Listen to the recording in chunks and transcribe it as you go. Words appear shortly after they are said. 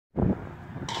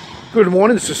Good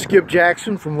morning, this is Skip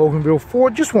Jackson from Loganville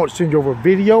Ford. Just want to send you over a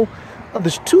video of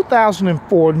this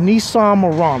 2004 Nissan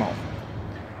Murano.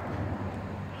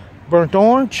 Burnt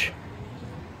orange,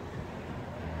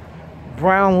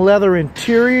 brown leather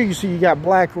interior. You see you got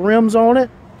black rims on it.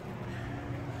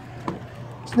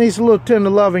 This needs a little tender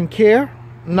love and care.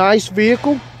 Nice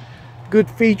vehicle, good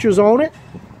features on it.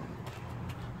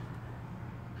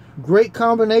 Great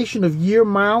combination of year,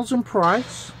 miles, and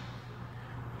price.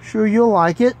 Sure you'll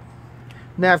like it.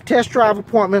 Now I have test drive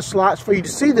appointment slots for you to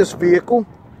see this vehicle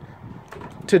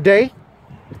today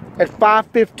at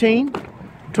 5:15,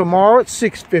 tomorrow at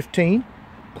 6:15.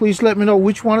 Please let me know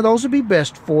which one of those would be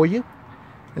best for you.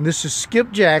 And this is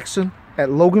Skip Jackson at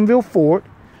Loganville Ford.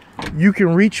 You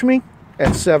can reach me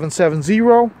at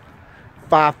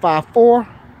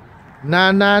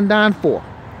 770-554-9994.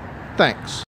 Thanks.